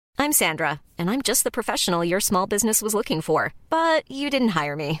I'm Sandra, and I'm just the professional your small business was looking for. But you didn't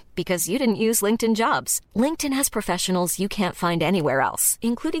hire me because you didn't use LinkedIn Jobs. LinkedIn has professionals you can't find anywhere else,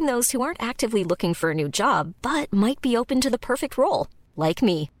 including those who aren't actively looking for a new job, but might be open to the perfect role, like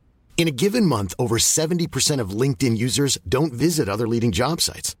me. In a given month, over 70% of LinkedIn users don't visit other leading job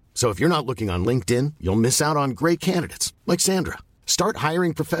sites. So if you're not looking on LinkedIn, you'll miss out on great candidates like Sandra. Start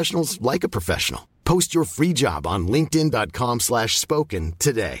hiring professionals like a professional. Post your free job on linkedin.com/spoken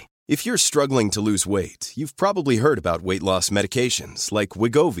today. If you're struggling to lose weight, you've probably heard about weight loss medications like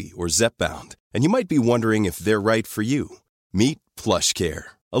Wegovy or Zepbound, and you might be wondering if they're right for you. Meet PlushCare,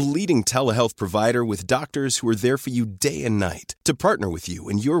 a leading telehealth provider with doctors who are there for you day and night to partner with you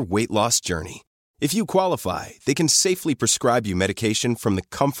in your weight loss journey. If you qualify, they can safely prescribe you medication from the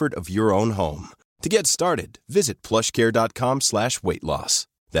comfort of your own home. To get started, visit plushcare.com/weightloss.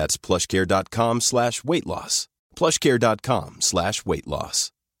 That's plushcare.com/weightloss.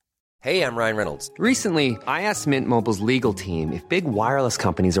 plushcare.com/weightloss. Hey, I'm Ryan Reynolds. Recently, I asked Mint Mobile's legal team if big wireless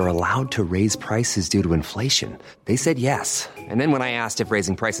companies are allowed to raise prices due to inflation. They said yes. And then when I asked if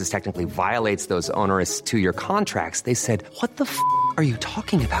raising prices technically violates those onerous two-year contracts, they said, "What the f*** are you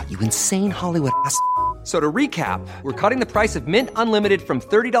talking about, you insane Hollywood ass?" So to recap, we're cutting the price of Mint Unlimited from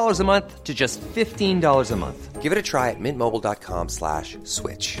 $30 a month to just $15 a month. Give it a try at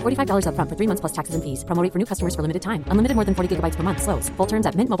mintmobile.com/switch. $45 up front for 3 months plus taxes and fees. Promo rate for new customers for limited time. Unlimited more than 40 gigabytes per month. Slows full terms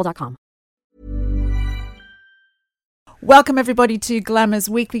at mintmobile.com. Welcome everybody to Glamour's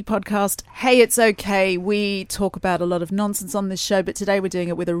weekly podcast, Hey It's Okay. We talk about a lot of nonsense on this show, but today we're doing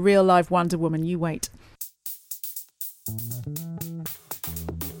it with a real live Wonder Woman. You wait.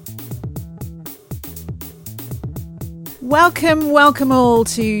 Welcome all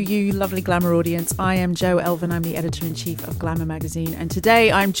to you lovely Glamour audience. I am Jo Elvin. I'm the editor-in-chief of Glamour magazine, and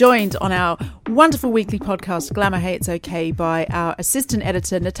today I'm joined on our wonderful weekly podcast, Glamour Hey It's Okay, by our assistant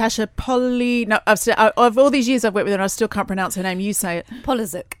editor, Natasha of all these years I've worked with her, and I still can't pronounce her name. You say it.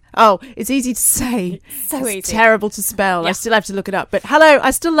 Polizuk. Oh, it's easy to say. So it's easy. Terrible to spell. Yeah. I still have to look it up. But hello,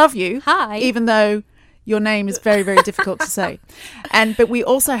 I still love you. Hi. Even though your name is very, very difficult to say. But we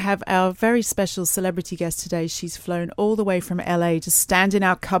also have our very special celebrity guest today. She's flown all the way from LA to stand in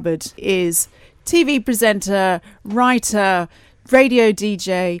our cupboard. Is TV presenter, writer, radio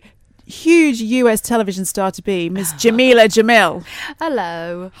DJ, huge US television star to be, Miss Jameela Jamil.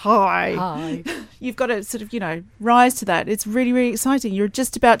 Hello. Hi. You've got to sort of, rise to that. It's really, really exciting. You're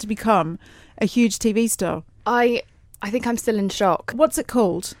just about to become a huge TV star. I think I'm still in shock. What's it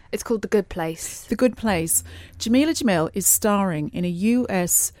called? It's called The Good Place. The Good Place. Jameela Jamil is starring in a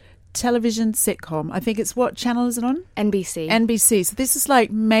US television sitcom. I think it's what channel is it on? NBC. So this is like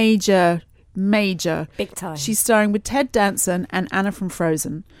major. Big time. She's starring with Ted Danson and Anna from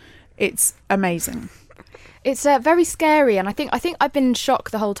Frozen. It's amazing. It's very scary, and I think I've been in shock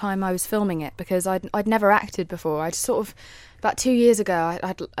the whole time I was filming it because I'd never acted before. I'd sort of, about 2 years ago, I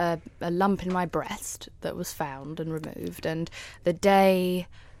had a lump in my breast that was found and removed, and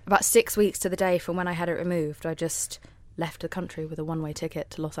about 6 weeks to the day from when I had it removed, I just left the country with a one-way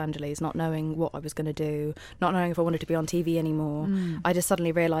ticket to Los Angeles, not knowing what I was going to do, not knowing if I wanted to be on TV anymore. I just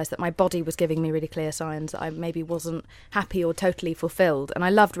suddenly realised that my body was giving me really clear signs that I maybe wasn't happy or totally fulfilled. And I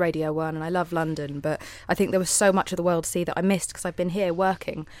loved Radio 1 and I loved London, but I think there was so much of the world to see that I missed because I've been here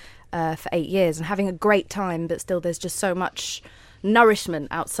working for 8 years and having a great time, but still there's just so much nourishment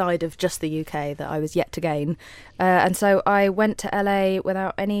outside of just the UK that I was yet to gain. And so I went to LA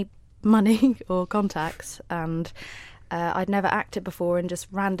without any money or contacts, and I'd never acted before and just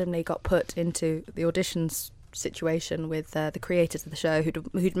randomly got put into the auditions situation with the creators of the show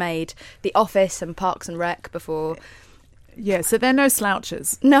who'd made The Office and Parks and Rec before. Yeah, so they're no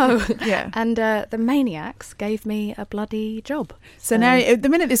slouches. No. Yeah. And the Maniacs gave me a bloody job. So now, the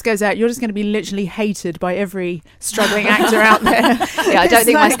minute this goes out, you're just going to be literally hated by every struggling actor out there. Yeah, I don't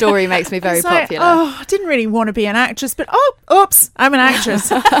think my story makes me very popular. I didn't really want to be an actress, but oops, I'm an actress.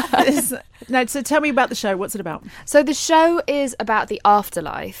 No, so tell me about the show. What's it about? So the show is about the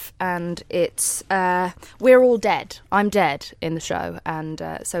afterlife, and it's we're all dead. I'm dead in the show, and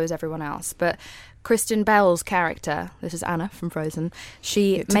so is everyone else. But Kristen Bell's character, this is Anna from Frozen,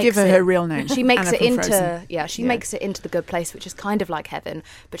 she makes give her real name. She makes Anna it from into Frozen. makes it into the good place, which is kind of like heaven,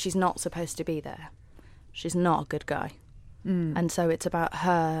 but she's not supposed to be there. She's not a good guy. And so it's about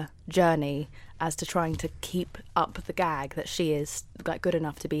her journey as to trying to keep up the gag that she is like good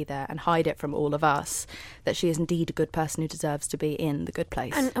enough to be there and hide it from all of us, that she is indeed a good person who deserves to be in the good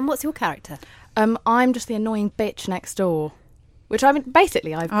place. And what's your character? I'm just the annoying bitch next door. Which I mean,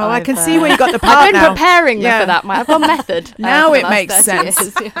 basically, I can see where you got the part. I've been now. preparing for that. I've got method. Now for the it last makes 30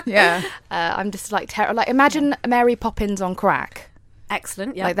 sense. years. Yeah. I'm just like imagine Mary Poppins on crack,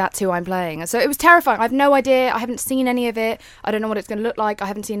 Excellent, yeah. Like, that's who I'm playing. So it was terrifying. I have no idea. I haven't seen any of it. I don't know what it's going to look like. I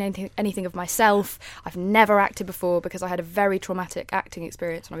haven't seen anything of myself. I've never acted before because I had a very traumatic acting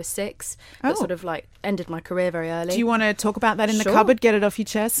experience when I was 6 that sort of like ended my career very early. Do you want to talk about that in the Sure. cupboard? Get it off your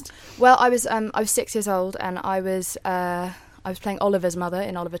chest. Well, I was 6 years old, and I was playing Oliver's mother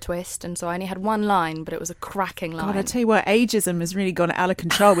in Oliver Twist, and so I only had one line, but it was a cracking line. God, I tell you what, ageism has really gone out of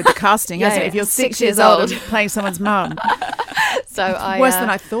control with the casting, hasn't it? Yeah. If you're 6 years old and playing someone's mum. So Worse than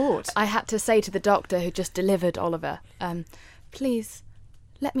I thought. I had to say to the doctor who just delivered Oliver, please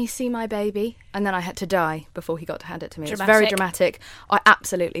let me see my baby. And then I had to die before he got to hand it to me. It was very dramatic. I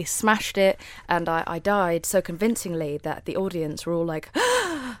absolutely smashed it, and I died so convincingly that the audience were all like,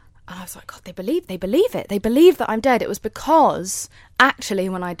 and I was like, God, they believe it. They believe that I'm dead. It was because actually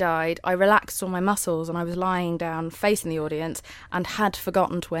when I died, I relaxed all my muscles and I was lying down facing the audience and had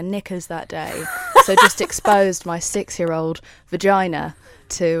forgotten to wear knickers that day. So just exposed my 6-year-old vagina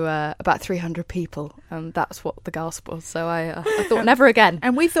to about 300 people, and that's what the gasp was. So I thought never again.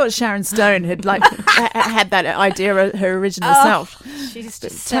 And we thought Sharon Stone had had that idea her original self. She's But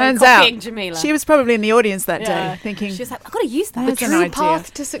just turns out Jamila. she was probably in the audience that day thinking, She was like, I've got to use that. That's The an true idea.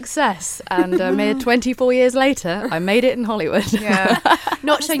 path to success, and a mere 24 years later, I made it in Hollywood. yeah.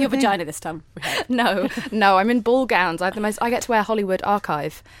 Not showing your vagina this time. No, I'm in ball gowns. I get to wear Hollywood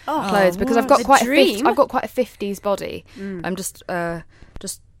archive clothes because I've what got a quite dream. I've got quite a 50s body. I'm just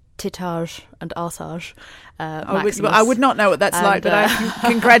titage and arsage. I would not know what that's like, but I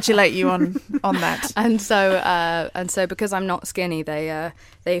can congratulate you on that. And so because I'm not skinny,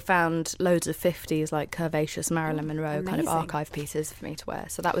 they found loads of 50s like curvaceous Marilyn Monroe kind of archive pieces for me to wear.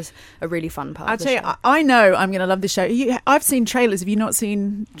 So that was a really fun part. I'll of the tell you, show. I know I'm going to love this show. I've seen trailers. Have you not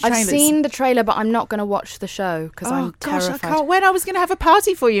seen trailers? I've seen the trailer, but I'm not going to watch the show because I'm gosh, terrified. I can't wait. I was going to have a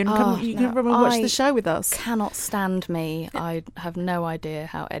party for you and you no, can watch I the show with us. Cannot stand me. I have no idea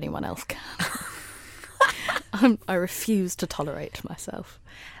how anyone else can. I refuse to tolerate myself.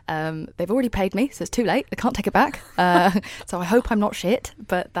 They've already paid me, so it's too late. I can't take it back. So I hope I'm not shit,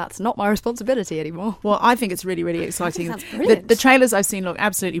 but that's not my responsibility anymore. Well, I think it's really, really exciting. Sounds brilliant. The trailers I've seen look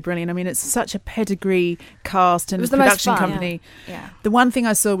absolutely brilliant. I mean, it's such a pedigree cast and It was the most production fun, company. Yeah. The one thing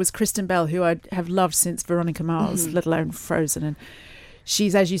I saw was Kristen Bell, who I have loved since Veronica Mars, let alone Frozen. And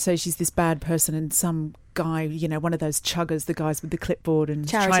she's, as you say, she's this bad person, and some guy, one of those chuggers, the guys with the clipboard and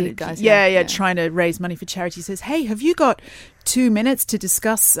Charity guys, trying to raise money for charity, says, hey, have you got 2 minutes to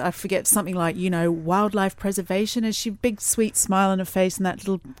discuss, I forget, something like, wildlife preservation? And she, big sweet smile on her face and that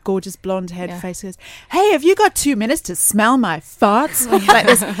little gorgeous blonde haired face, goes, hey, have you got 2 minutes to smell my farts? Like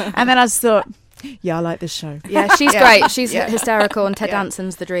this. And then I just thought, yeah, I like this show. Yeah, she's great. She's hysterical, and Ted Yeah.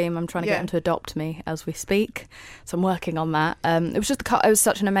 Danson's the dream. I'm trying to get him to adopt me as we speak, so I'm working on that. It was just it was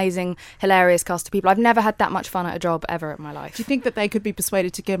such an amazing, hilarious cast of people. I've never had that much fun at a job ever in my life. Do you think that they could be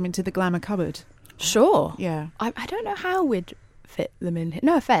persuaded to get them into the glamour cupboard? Sure. Yeah. I don't know how we'd fit them in here.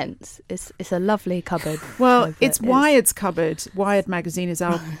 No offence. It's a lovely cupboard. Well, it's Wired's cupboard. Wired magazine is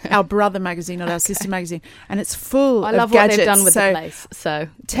our brother magazine, not our sister magazine, and it's full I of love gadgets. what they've done with so the place. So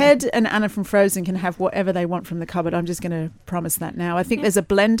Ted and Anna from Frozen can have whatever they want from the cupboard. I'm just going to promise that now. I think there's a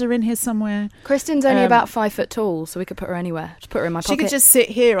blender in here somewhere. Kristen's only about 5 foot tall, so we could put her anywhere. Just put her in my She pocket. could just sit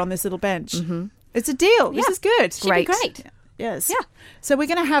here on this little bench. Mm-hmm. It's a deal. This is good. She'd be great. Yes. Yeah. So we're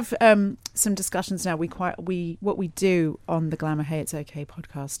going to have some discussions now. What we do on the Glamour Hey It's Okay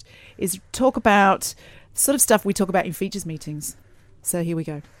podcast is talk about the sort of stuff we talk about in features meetings. So here we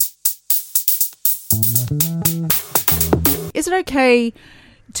go. Is it okay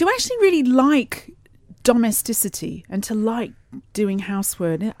to actually really like domesticity and to like doing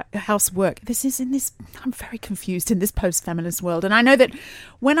housework? I'm very confused in this post-feminist world. And I know that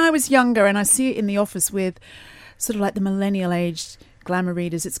when I was younger, and I see it in the office with sort of like the millennial aged glamour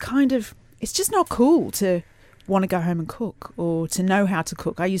readers, it's just not cool to want to go home and cook or to know how to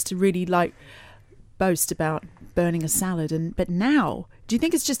cook. I used to really boast about burning a salad, but now, do you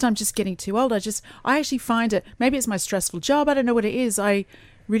think it's just I'm just getting too old? I actually find it, maybe it's my stressful job, I don't know what it is. I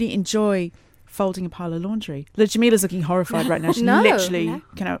really enjoy folding a pile of laundry. Jamila's looking horrified right now. She literally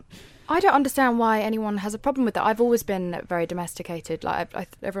I don't understand why anyone has a problem with that. I've always been very domesticated. Like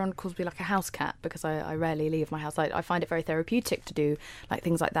everyone calls me like a house cat because I rarely leave my house. I find it very therapeutic to do like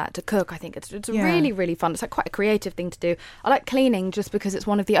things like that. To cook, I think it's really, really fun. It's like quite a creative thing to do. I like cleaning just because it's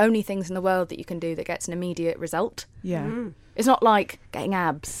one of the only things in the world that you can do that gets an immediate result. Yeah. It's not like getting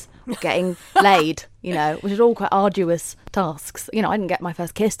abs or getting laid, which is all quite arduous tasks. I didn't get my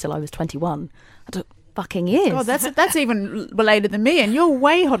first kiss till I was 21. I took fucking years. God, that's even later than me, and you're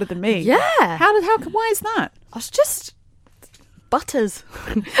way hotter than me. Yeah. Why is that? I was just butters.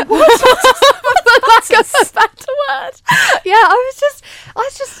 lack of a better word. Yeah, I was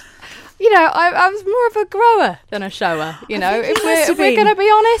just. I was more of a grower than a shower. If we're going to be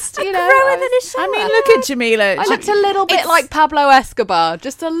honest, grower than a shower. I mean, look at Jamila. I looked a little bit like Pablo Escobar,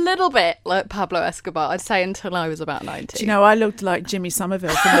 just a little bit like Pablo Escobar. I'd say until I was about 19. Do you know, I looked like Jimmy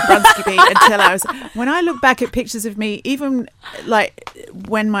Somerville from the Brunsky Beat until I was. When I look back at pictures of me, even like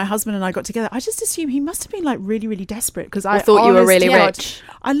when my husband and I got together, I just assume he must have been like really, really desperate because I thought you were really rich.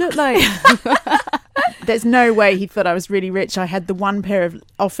 I look like. There's no way he thought I was really rich. I had the one pair of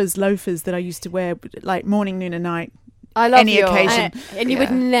Offers loafers that I used to wear like morning, noon and night. I love any occasion. And you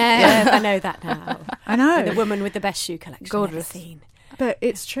would never know that now. I know. The woman with the best shoe collection I've ever seen. But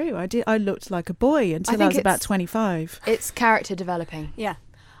it's true. I looked like a boy until I was about 25. It's character developing. Yeah.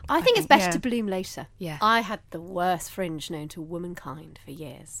 I think it's better to bloom later. Yeah. I had the worst fringe known to womankind for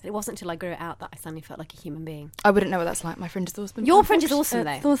years. It wasn't until I grew it out that I suddenly felt like a human being. I wouldn't know what that's like. My fringe has always been Your fringe is awesome,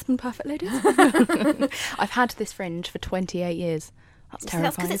 though. It's always been perfect, ladies. I've had this fringe for 28 years. That's terrifying.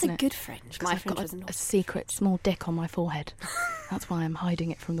 That's because it's isn't a it? good fringe. My I've fringe got was not. a secret small dick on my forehead. That's why I'm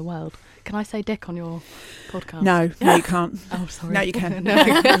hiding it from the world. Can I say dick on your podcast? No, you can't. Oh, sorry. No, you can.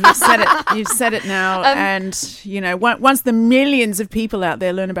 You've said it now. And, once the millions of people out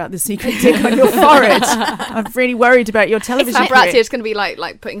there learn about the secret dick on your forehead, I'm really worried about your television career. It's going to be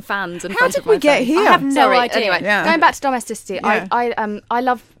like putting fans in front of my How did we get face. here? I have no idea. Anyway, Yeah. going back to domesticity, Yeah. I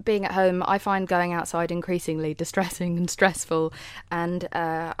love being at home. I find going outside increasingly distressing and stressful, and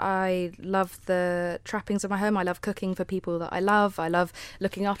I love the trappings of my home. I love cooking for people that I love. I love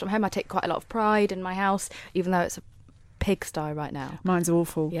looking after my home. I take quite a lot of pride in my house, even though it's a pigsty right now. Mine's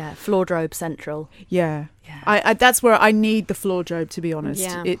awful. Yeah, floordrobe central. Yeah. Yeah. I that's where I need the floordrobe, to be honest.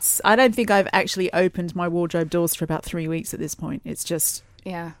 Yeah. I don't think I've actually opened my wardrobe doors for about 3 weeks at this point. It's just,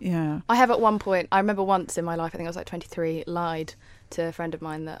 Yeah. yeah. I have at one point, I remember once in my life, I think I was like 23, lied to a friend of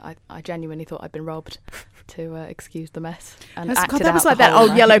mine that I genuinely thought I'd been robbed to excuse the mess. And That was like that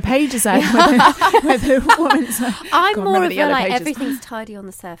old Yellow Pages ad where the woman's like, I'm God, more remember of the a Yellow like Pages? everything's tidy on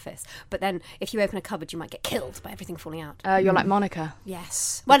the surface, but then if you open a cupboard, you might get killed by everything falling out. You're like Monica.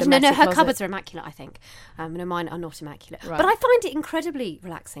 Yes. With Well, the no, messy her closet. cupboards are immaculate, I think. No, mine are not immaculate. Right. But I find it incredibly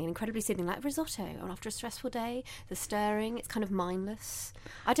relaxing, incredibly soothing, like risotto. And after a stressful day, the stirring, it's kind of mindless.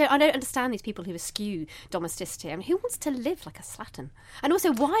 I don't understand these people who eschew domesticity. I mean, who wants to live like a slattern? And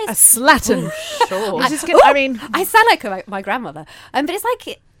also, why A is slattern. Sure. Which is good. I mean, I sound like my grandmother. But it's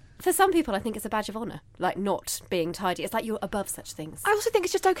like, for some people, I think it's a badge of honour, like not being tidy. It's like you're above such things. I also think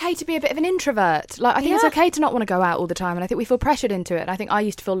it's just okay to be a bit of an introvert. Like, I think it's Yeah. okay to not want to go out all the time, and I think we feel pressured into it. And I think I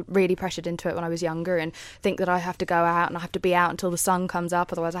used to feel really pressured into it when I was younger, and think that I have to go out and I have to be out until the sun comes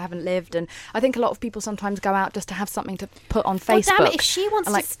up, otherwise I haven't lived. And I think a lot of people sometimes go out just to have something to put on Facebook. God damn it, if she wants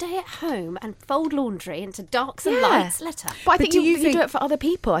and, like, to stay at home and fold laundry into darks and Yeah. lights, let her. But I think do you you think- do it for other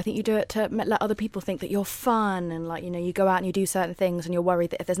people. I think you do it to let other people think that you're fun, and like, you go out and you do certain things, and you're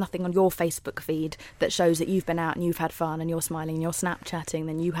worried that if there's nothing on your Facebook feed that shows that you've been out and you've had fun and you're smiling and you're Snapchatting,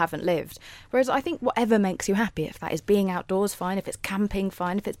 then you haven't lived. Whereas I think whatever makes you happy, if that is being outdoors, fine. If it's camping,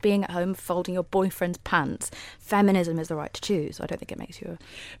 fine. If it's being at home folding your boyfriend's pants, feminism is the right to choose. I don't think it makes you a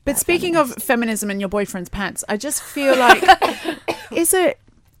but bad speaking feminist. of feminism and your boyfriend's pants, I just feel like, is it,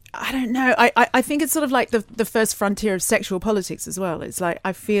 I don't know, I think it's sort of like the first frontier of sexual politics as well. It's like,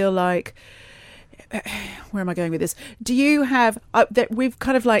 I feel like, where am I going with this? Do you have that we've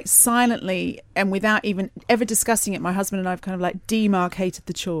kind of like silently and without even ever discussing it, my husband and I have kind of like demarcated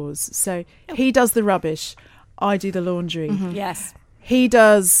the chores. So he does the rubbish, I do the laundry. Mm-hmm. Yes. He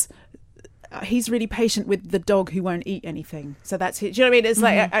does. He's really patient with the dog who won't eat anything. So that's it. Do you know what I mean? It's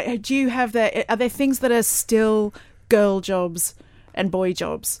like, do you have are there things that are still girl jobs and boy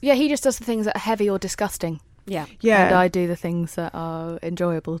jobs? Yeah, he just does the things that are heavy or disgusting. Yeah. Yeah. And I do the things that are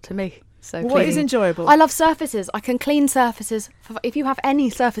enjoyable to me. So What is cleaning. enjoyable? I love surfaces. I can clean surfaces. If you have any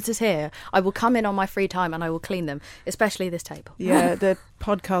surfaces here, I will come in on my free time and I will clean them, especially this table. Yeah, the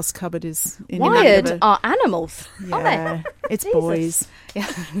podcast cupboard is in Wired are animals, aren't Yeah, it's boys.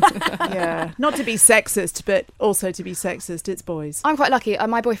 Yeah. Yeah, not to be sexist, but also to be sexist. It's boys. I'm quite lucky.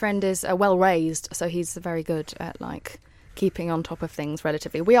 My boyfriend is well raised, so he's very good at like keeping on top of things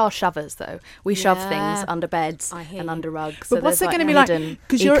relatively. We are shovers though. We shove Yeah. things under beds I hear and you. under rugs. But so what's there's it gonna be like? hidden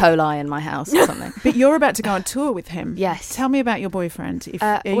 'Cause E. you're- coli in my house or something. But you're about to go on tour with him. Yes. Tell me about your boyfriend.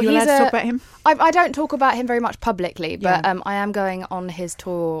 Are well, you allowed to talk about him? I don't talk about him very much publicly, but Yeah. I am going on his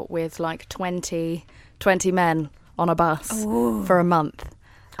tour with like 20 men on a bus for a month.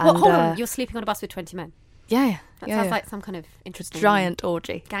 Well, And, hold on. You're sleeping on a bus with 20 men. yeah. That yeah, sounds yeah. like some kind of interesting Giant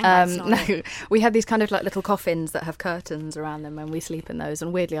orgy. gangbang scenario. No, we have these kind of like little coffins that have curtains around them, and we sleep in those.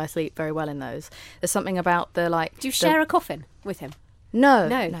 And weirdly, I sleep very well in those. There's something about the like. Do you share a coffin with him? No,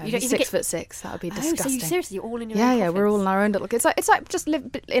 No, no. you don't He's even 6'6". That would be disgusting. Oh, so you seriously, you're all in your Yeah, own yeah, we're all in coffins? our own little. It's like just live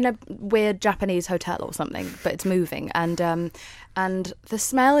in a weird Japanese hotel or something, but it's moving, and the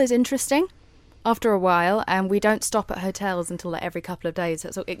smell is interesting after a while, and we don't stop at hotels until like every couple of days.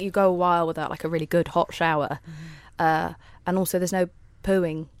 So you go a while without like a really good hot shower, and also there's no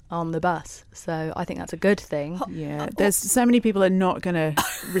pooing on the bus, so I think that's a good thing. Yeah, there's so many people are not going to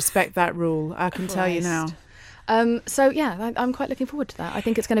respect that rule. I can tell you now. So yeah, I'm quite looking forward to that. I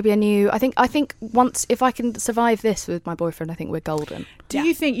think it's going to be a new. I think once, if I can survive this with my boyfriend, I think we're golden. Do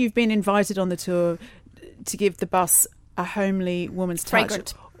you think you've been invited on the tour to give the bus a homely woman's touch,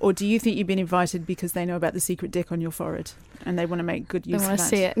 Fragrant. or do you think you've been invited because they know about the secret dick on your forehead and they want to make good I use of that? want to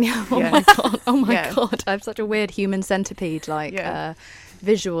see it. Yeah. Oh Yeah. my god! Oh my Yeah. god! I have such a weird human centipede Yeah.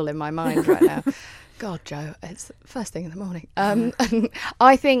 visual in my mind right now. God, Joe, it's the first thing in the morning.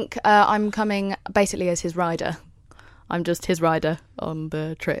 I think I'm coming basically as his rider. I'm just his rider on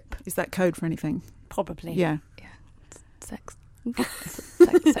the trip. Is that code for anything? Probably. Yeah. Sex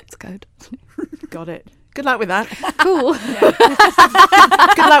code. Got it. Good luck with that. Cool.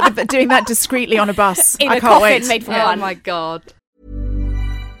 Good luck with doing that discreetly on a bus. In I a can't coffin wait. made from Oh one. my god.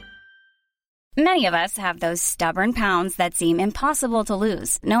 Many of us have those stubborn pounds that seem impossible to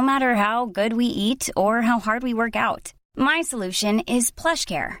lose, no matter how good we eat or how hard we work out. My solution is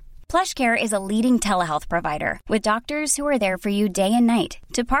PlushCare. PlushCare is a leading telehealth provider with doctors who are there for you day and night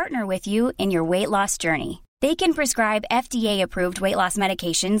to partner with you in your weight loss journey. They can prescribe FDA-approved weight loss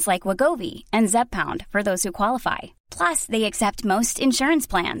medications like Wegovy and Zepbound for those who qualify. Plus, they accept most insurance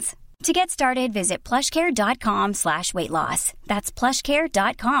plans. To get started, visit plushcare.com/weightloss. That's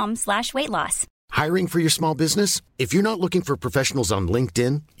plushcare.com/weightloss. Hiring for your small business? If you're not looking for professionals on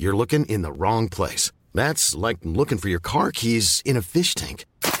LinkedIn, you're looking in the wrong place. That's like looking for your car keys in a fish tank.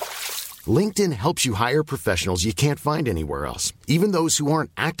 LinkedIn helps you hire professionals you can't find anywhere else, even those who aren't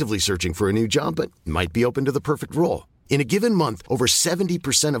actively searching for a new job but might be open to the perfect role. In a given month, over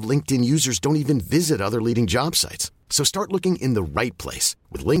 70% of LinkedIn users don't even visit other leading job sites. So start looking in the right place.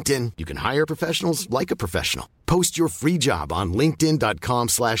 With LinkedIn, you can hire professionals like a professional. Post your free job on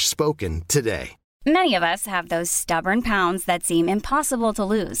linkedin.com/spoken today. Many of us have those stubborn pounds that seem impossible to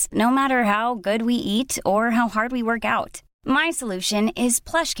lose, no matter how good we eat or how hard we work out. My solution is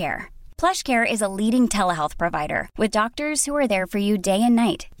PlushCare. PlushCare is a leading telehealth provider with doctors who are there for you day and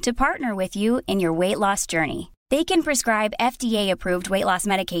night to partner with you in your weight loss journey. They can prescribe FDA-approved weight loss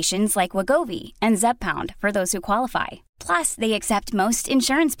medications like Wegovy and Zepbound for those who qualify. Plus, they accept most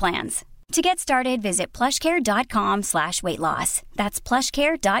insurance plans. To get started, visit plushcare.com/weightloss. That's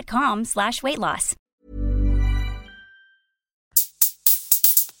plushcare.com/weightloss.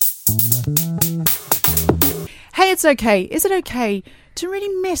 Hey, it's okay. Is it okay to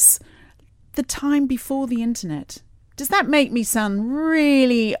really miss the time before the internet? Does that make me sound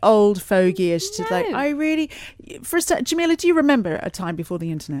really old fogey-ish? To like, I really, for a start, Jamila, do you remember a time before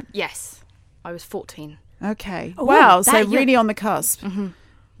the internet? Yes, I was 14. Okay. Oh, wow. So that young. really on the cusp. Mm-hmm.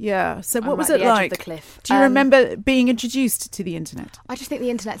 Yeah. So what I'm was at it the edge of like? the cliff. Do you remember being introduced to the internet? I just think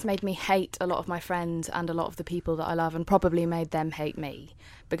the internet's made me hate a lot of my friends and a lot of the people that I love, and probably made them hate me,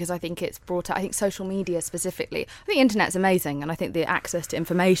 because I think it's brought out, I think social media specifically, I think the internet's amazing, and I think the access to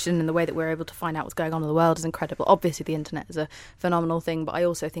information and the way that we're able to find out what's going on in the world is incredible. Obviously the internet is a phenomenal thing, but I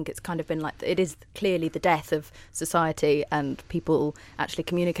also think it's kind of been like, it is clearly the death of society and people actually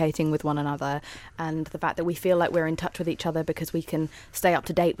communicating with one another, and the fact that we feel like we're in touch with each other because we can stay up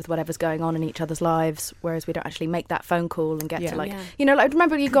to date with whatever's going on in each other's lives, whereas we don't actually make that phone call and get to like, you know, like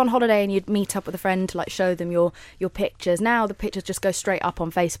remember you'd go on holiday and you'd meet up with a friend to like show them your pictures. Now the pictures just go straight up on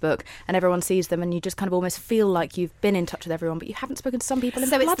Facebook and everyone sees them, and you just kind of almost feel like you've been in touch with everyone, but you haven't spoken to some people in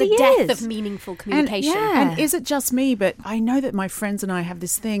So it's bloody the years. death of meaningful communication. And is it just me? But I know that my friends and I have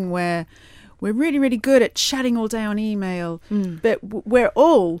this thing where we're really, really good at chatting all day on email, but we're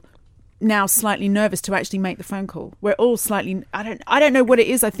all now slightly nervous to actually make the phone call. We're all slightly, I don't know what it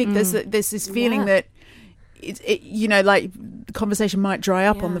is. I think there's this feeling that it, you know, like the conversation might dry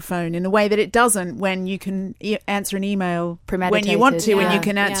up on the phone in a way that it doesn't when you can answer an email when you want to, and you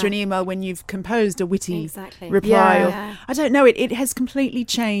can answer an email when you've composed a witty reply. I don't know. It has completely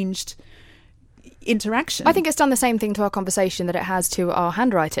changed interaction. I think it's done the same thing to our conversation that it has to our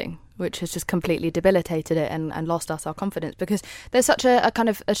handwriting, which has just completely debilitated it and lost us our confidence, because there's such a kind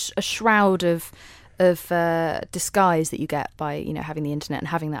of a shroud of disguise that you get by, you know, having the internet and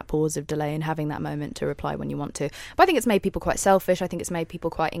having that pause of delay and having that moment to reply when you want to. But I think it's made people quite selfish. I think it's made people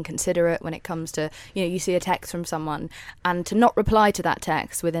quite inconsiderate when it comes to, you know, you see a text from someone and to not reply to that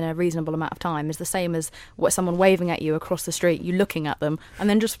text within a reasonable amount of time is the same as what someone waving at you across the street, you looking at them and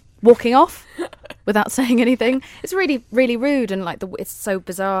then just walking off. without saying anything. It's really, really rude, and like it's so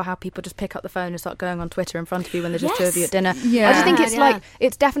bizarre how people just pick up the phone and start going on Twitter in front of you when there's just two of you at dinner. Yeah. I just think it's like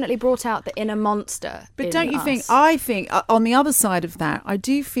it's definitely brought out the inner monster. But don't you think? I think on the other side of that, I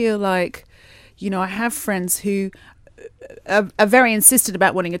do feel like, I have friends who are very insistent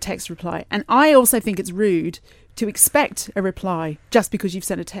about wanting a text reply, and I also think it's rude to expect a reply just because you've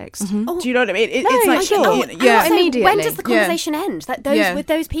sent a text. Mm-hmm. Do you know what I mean? It's like, immediately. When does the conversation end? Like with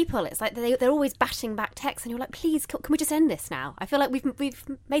those people, it's like they're always batting back texts, and you're like, please, can we just end this now? I feel like we've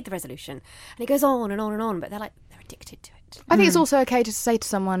made the resolution, and it goes on and on and on, but they're addicted to it. I think it's also okay to say to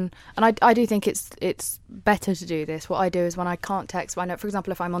someone, and I do think it's better to do this. What I do is when I can't text, I know, for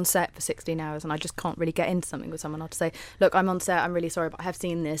example, if I'm on set for 16 hours and I just can't really get into something with someone, I'll just say, look, I'm on set, I'm really sorry, but I have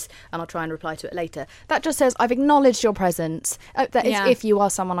seen this, and I'll try and reply to it later. That just says I've acknowledged your presence. That is, if you are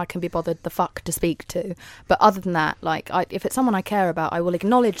someone I can be bothered the fuck to speak to. But other than that, if it's someone I care about, I will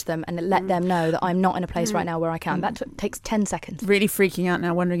acknowledge them and let them know that I'm not in a place right now where I can. That takes 10 seconds. Really freaking out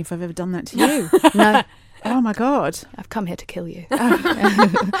now, wondering if I've ever done that to you. No. Oh my God! I've come here to kill you. And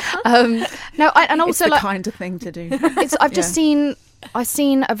also it's the kind of thing to do. I've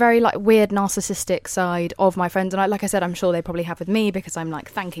seen a very weird narcissistic side of my friends, and like I said, I'm sure they probably have with me because I'm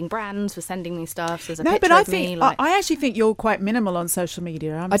thanking brands for sending me stuff. So there's a picture of me. I actually think you're quite minimal on social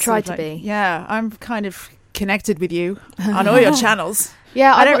media. I try to be. Yeah, I'm kind of connected with you on all your channels.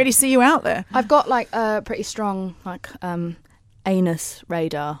 Yeah, I don't really see you out there. I've got a pretty strong anus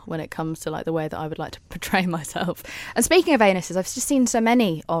radar when it comes to the way that I would like to portray myself. And speaking of anuses, I've just seen so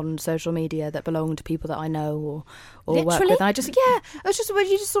many on social media that belong to people that I know or work with. And I just it's just where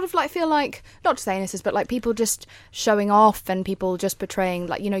you just sort of feel like, not just anuses, but people just showing off and people just portraying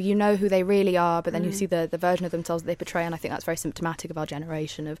you know who they really are, but then you see the version of themselves that they portray. And I think that's very symptomatic of our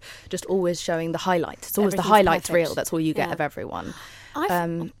generation of just always showing the highlights. It's always the highlights reel. That's all you get of everyone.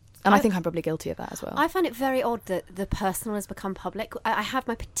 And I think I'm probably guilty of that as well. I find it very odd that the personal has become public. I have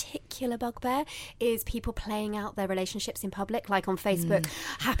my particular bugbear is people playing out their relationships in public, like on Facebook,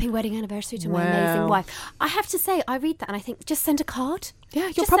 happy wedding anniversary to my amazing wife. I have to say, I read that and I think, just send a card. Yeah,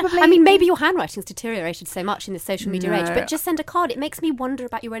 you're probably... maybe your handwriting's deteriorated so much in the social media age, but just send a card. It makes me wonder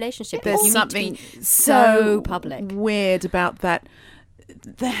about your relationship. There's something so public, weird about that.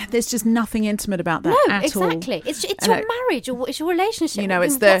 There's just nothing intimate about that at all. No, exactly. It's your marriage or it's your relationship.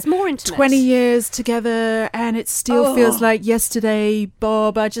 It's that's more intimate. 20 years together and it still feels like yesterday,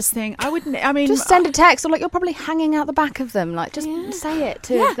 Bob. I just think just send a text, or you're probably hanging out the back of them. Just say it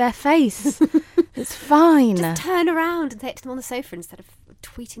to their face. It's fine. Just turn around and say it to them on the sofa instead of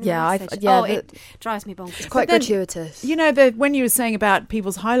tweeting a message. It drives me bonkers. It's quite gratuitous. When you were saying about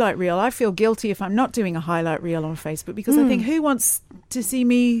people's highlight reel, I feel guilty if I'm not doing a highlight reel on Facebook because I think who wants to see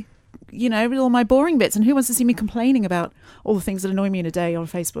me, with all my boring bits, and who wants to see me complaining about all the things that annoy me in a day on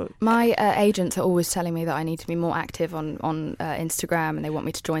Facebook? My agents are always telling me that I need to be more active on Instagram, and they want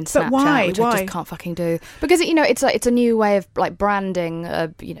me to join Snapchat, why? which I just can't fucking do because it's a new way of branding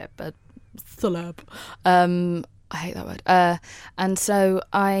a celeb. I hate that word. And so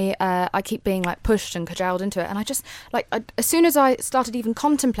I keep being pushed and cajoled into it. And I just as soon as I started even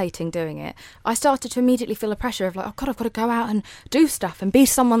contemplating doing it, I started to immediately feel the pressure of oh God, I've got to go out and do stuff and be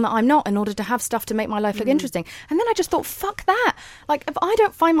someone that I'm not in order to have stuff to make my life look interesting. And then I just thought, fuck that. If I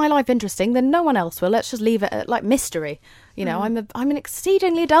don't find my life interesting, then no one else will. Let's just leave it at mystery. I'm an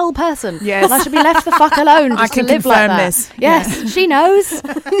exceedingly dull person. Yes. And I should be left the fuck alone just to live like that. This. Yes, she knows.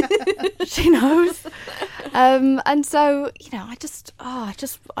 She knows. And so,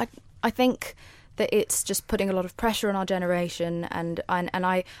 I think that it's just putting a lot of pressure on our generation, and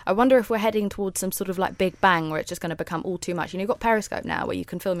I wonder if we're heading towards some sort of big bang where it's just going to become all too much. You've got Periscope now where you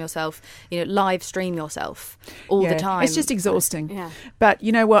can film yourself, live stream yourself all the time. It's just exhausting. Yeah. But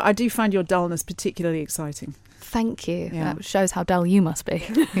you know what? I do find your dullness particularly exciting. Thank you. Yeah. That shows how dull you must be.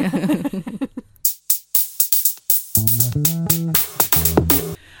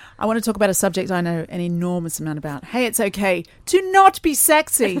 I want to talk about a subject I know an enormous amount about. Hey, it's okay to not be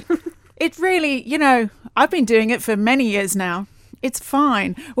sexy. It really, I've been doing it for many years now. It's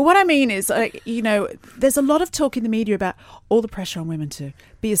fine. Well, what I mean is, there's a lot of talk in the media about all the pressure on women to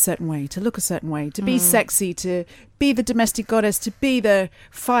be a certain way, to look a certain way, to be sexy, to be the domestic goddess, to be the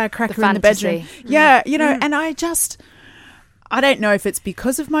firecracker in the bedroom. Yeah, and I don't know if it's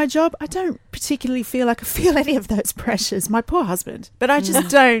because of my job. I don't particularly feel like I feel any of those pressures. My poor husband. But I just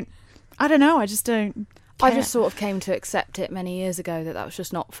don't. I don't know. I just don't. I just sort of came to accept it many years ago that was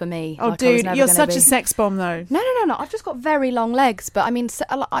just not for me. Oh, dude, you're such a sex bomb, though. No. I've just got very long legs. But I mean,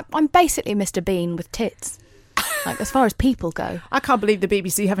 I'm basically Mr. Bean with tits. Like, as far as people go. I can't believe the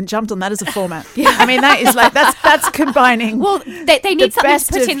BBC haven't jumped on that as a format. I mean, that is like, that's combining. Well, they need something to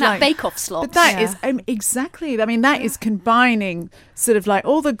put in that like, bake-off slot. But that is, exactly. I mean, that is combining sort of like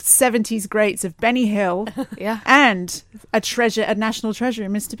all the 70s greats of Benny Hill and a national treasure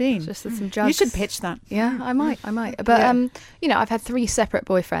in Mr. Bean. Just with some jugs. You should pitch that. Yeah, I might. But, you know, I've had 3 separate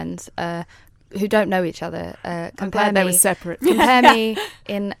boyfriends who don't know each other. I'm glad they were separate. Compare me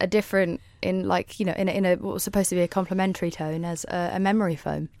in a different, in like, you know, in a what was supposed to be a complimentary tone as a memory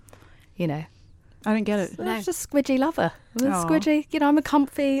foam, you know. I don't get it. I'm just a squidgy lover. I'm a squidgy, you know, I'm a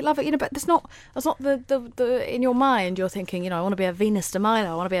comfy lover, you know, but that's not the in your mind you're thinking, you know, I want to be a Venus de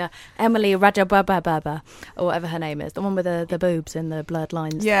Milo, I want to be a Emily Rajabababa or whatever her name is, the one with the boobs and the blurred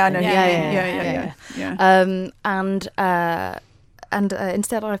lines. Yeah, I know. Yeah. And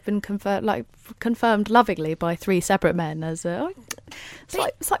instead I've been confirmed lovingly by 3 separate men as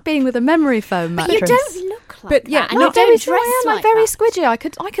it's like being with a memory foam mattress. But you don't look like that. And you don't dress like I'm very that. squidgy. I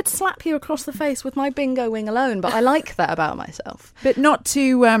could slap you across the face with my bingo wing alone, but I like that about myself. But not to,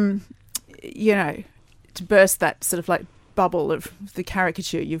 you know, to burst that sort of like bubble of the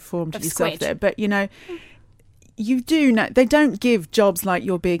caricature you've formed of yourself there. But, you know, you do know, they don't give jobs like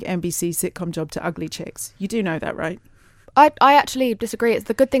your big NBC sitcom job to ugly chicks. You do know that, right? I actually disagree. It's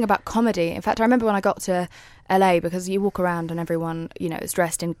the good thing about comedy. In fact, I remember when I got to LA, because you walk around and everyone, you know, is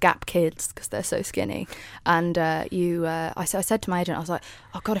dressed in Gap Kids because they're so skinny. And I said to my agent, I was like,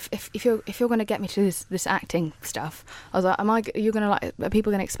 oh God, if you're going to get me to do this acting stuff, I was like, are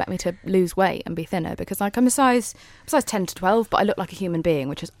people going to expect me to lose weight and be thinner? Because like I'm a size 10 to 12, but I look like a human being,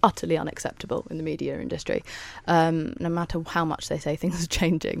 which is utterly unacceptable in the media industry, no matter how much they say things are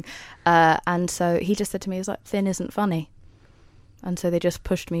changing. And so he just said to me, he was like, thin isn't funny. And so they just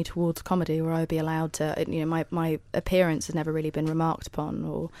pushed me towards comedy, where I'd be allowed to, you know, my appearance has never really been remarked upon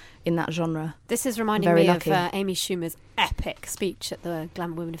or in that genre. This is reminding me of Amy Schumer's epic speech at the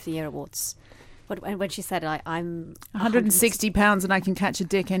Glamour Women of the Year Awards. When she said, I'm 160 pounds and I can catch a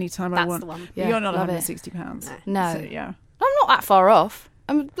dick anytime I want. That's the one. Yeah, you're not 160 pounds. No. So, yeah. I'm not that far off.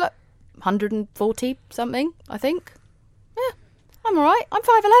 I'm like 140 something, I think. I'm all right. I'm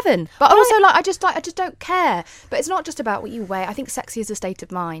 5'11", but also I just don't care. But it's not just about what you weigh. I think sexy is a state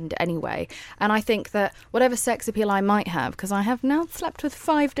of mind anyway, and I think that whatever sex appeal I might have, because I have now slept with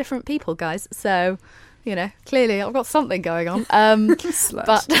 5 different people, guys. So, you know, clearly I've got something going on.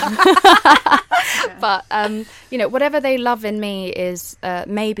 But you know, whatever they love in me is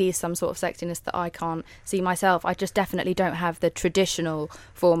maybe some sort of sexiness that I can't see myself. I just definitely don't have the traditional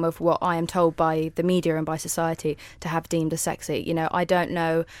form of what I am told by the media and by society to have deemed as sexy. You know, I don't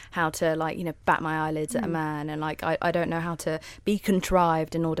know how to, like, you know, bat my eyelids at a man, and like I don't know how to be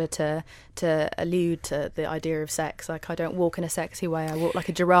contrived in order to allude to the idea of sex. Like, I don't walk in a sexy way. I walk like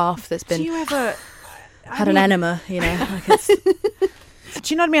a giraffe that's been. Do you ever had an enema? You know, like it's.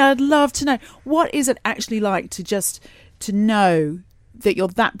 Do you know what I mean? I'd love to know, what is it actually like to know that you're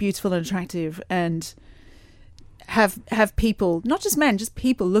that beautiful and attractive, and have people, not just men, just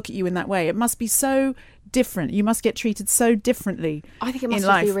people look at you in that way. It must be so different. You must get treated so differently. I think it must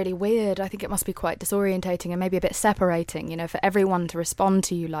just be really weird. I think it must be quite disorientating and maybe a bit separating, you know, for everyone to respond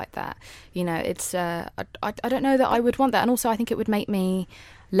to you like that. You know, it's I don't know that I would want that. And also I think it would make me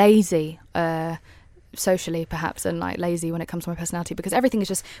lazy, socially perhaps, and like lazy when it comes to my personality, because everything is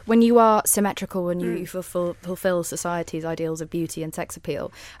just, when you are symmetrical and you fulfill society's ideals of beauty and sex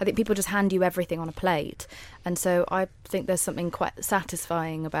appeal, I think people just hand you everything on a plate, and so I think there's something quite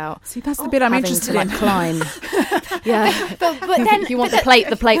satisfying about. See, that's the bit I'm interested in. Climb. Yeah, but then you want the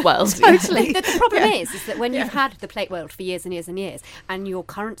plate world. Totally. The problem is that when you've had the plate world for years and years and years, and your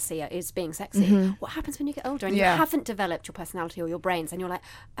currency is being sexy, what happens when you get older and you haven't developed your personality or your brains, and you're like,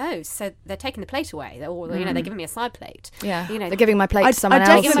 oh, so they're taking the plate away, or you know, they're giving me a side plate. Yeah, you know, they're giving my plate to someone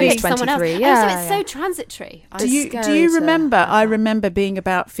else. Someone else. Yeah, so it's so transitory. Do you remember? I remember being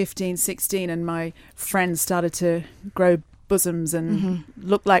about 15, 16, and my friends started to grow bosoms and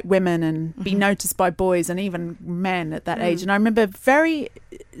look like women and be noticed by boys and even men at that age. And I remember very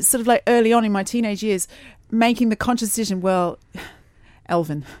sort of like early on in my teenage years making the conscious decision, well,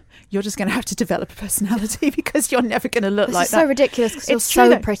 Elvin, you're just going to have to develop a personality because you're never going to look like that. It's so ridiculous because you're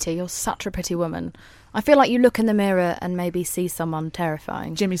so pretty. You're such a pretty woman. I feel like you look in the mirror and maybe see someone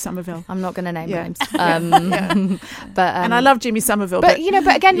terrifying. Jimmy Somerville. I'm not going to name names. But and I love Jimmy Somerville. But you know,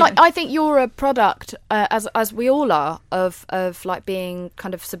 but again, like I think you're a product, as we all are, of like being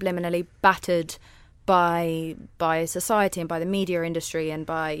kind of subliminally battered by society and by the media industry and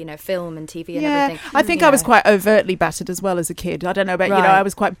by, film and TV and everything. I think I was quite overtly battered as well as a kid. I don't know, but I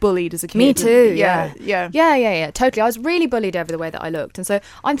was quite bullied as a kid. Me too. Yeah. Totally. I was really bullied over the way that I looked, and so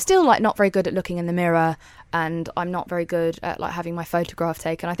I'm still not very good at looking in the mirror, and I'm not very good at having my photograph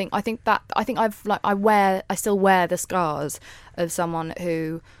taken. I think I still wear the scars of someone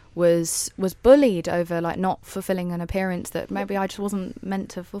who was bullied over not fulfilling an appearance that maybe I just wasn't meant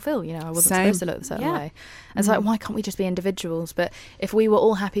to fulfill. I wasn't supposed to look a certain way. And it's why can't we just be individuals? But if we were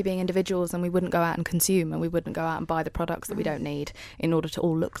all happy being individuals, then we wouldn't go out and consume, and we wouldn't go out and buy the products that we don't need in order to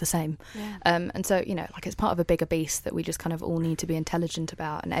all look the same. And so it's part of a bigger beast that we just kind of all need to be intelligent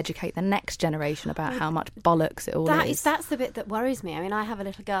about and educate the next generation about how much bollocks it all is. That's the bit that worries me. I mean, I have a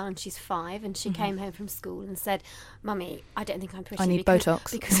little girl and she's 5, and she came home from school and said, "Mummy, I don't think I'm pretty. I need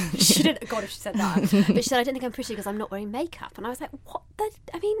Botox." Because she didn't. God, if she said that. But she said, "I don't think I'm pretty because I'm not wearing makeup." And I was like, "What?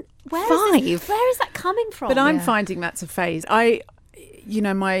 Where is that coming from?" But I'm finding that's a phase. My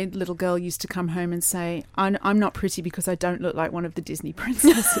little girl used to come home and say, "I'm not pretty because I don't look like one of the Disney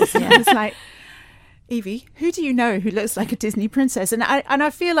princesses." And I was like, Evie, who do you know who looks like a Disney princess? And I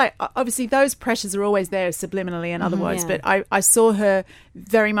feel like obviously those pressures are always there subliminally and otherwise, but I saw her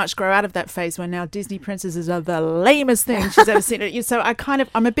very much grow out of that phase where now Disney princesses are the lamest thing she's ever seen. So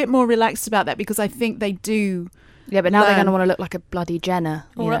I'm a bit more relaxed about that because I think they do. Yeah, but now they're going to want to look like a bloody Jenner.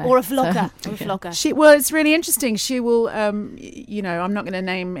 Or a vlogger. Or a vlogger. Well, it's really interesting. She will, I'm not going to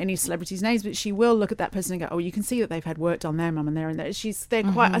name any celebrities' names, but she will look at that person and go, "Oh, you can see that they've had work done there, mum, and there and there." They're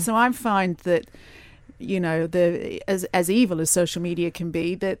quite. So I find that, as evil as social media can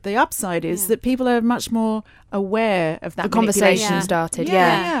be, that the upside is that people are much more aware of that. The conversation started,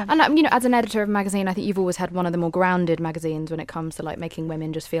 yeah. And as an editor of a magazine, I think you've always had one of the more grounded magazines when it comes to making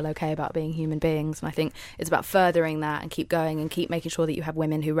women just feel okay about being human beings. And I think it's about furthering that and keep going and keep making sure that you have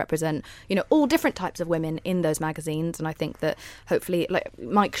women who represent, all different types of women in those magazines. And I think that hopefully,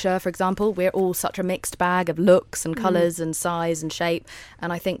 Mike Schur, for example, we're all such a mixed bag of looks and colours and size and shape.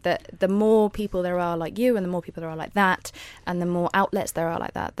 And I think that the more people there are like you and the more people there are like that and the more outlets there are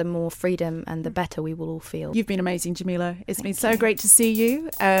like that, the more freedom and the better we will all feel. You've been amazing, Jamila. It's been so great to see you.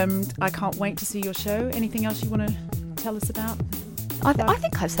 I can't wait to see your show. Anything else you want to tell us about? I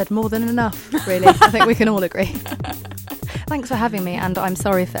think I've said more than enough, really. I think we can all agree. Thanks for having me, and I'm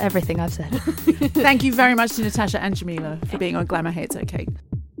sorry for everything I've said. Thank you very much to Natasha and Jamila for being on Glamour Hates OK.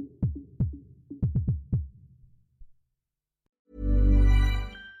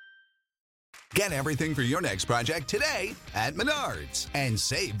 Get everything for your next project today at Menards and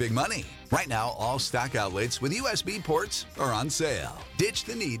save big money. Right now, all stock outlets with USB ports are on sale. Ditch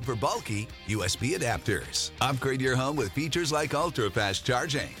the need for bulky USB adapters. Upgrade your home with features like ultra-fast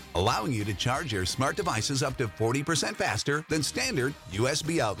charging, allowing you to charge your smart devices up to 40% faster than standard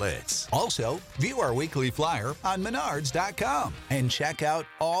USB outlets. Also, view our weekly flyer on Menards.com and check out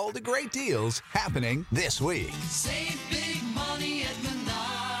all the great deals happening this week. Save big money at Menards.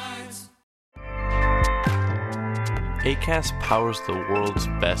 Acast powers the world's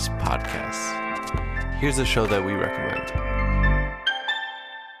best podcasts. Here's a show that we recommend.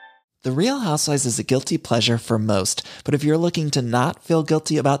 The Real Housewives is a guilty pleasure for most, but if you're looking to not feel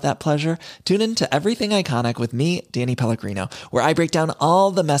guilty about that pleasure, tune in to Everything Iconic with me, Danny Pellegrino, where I break down all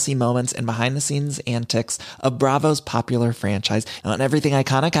the messy moments and behind-the-scenes antics of Bravo's popular franchise. And on Everything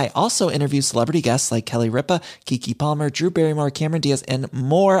Iconic, I also interview celebrity guests like Kelly Ripa, Keke Palmer, Drew Barrymore, Cameron Diaz, and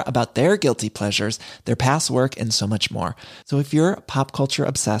more about their guilty pleasures, their past work, and so much more. So if you're pop culture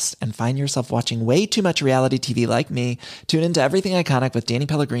obsessed and find yourself watching way too much reality TV like me, tune in to Everything Iconic with Danny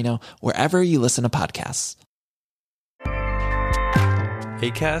Pellegrino, wherever you listen to podcasts.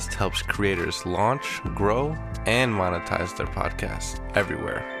 Acast helps creators launch, grow, and monetize their podcasts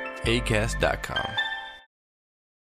everywhere. Acast.com.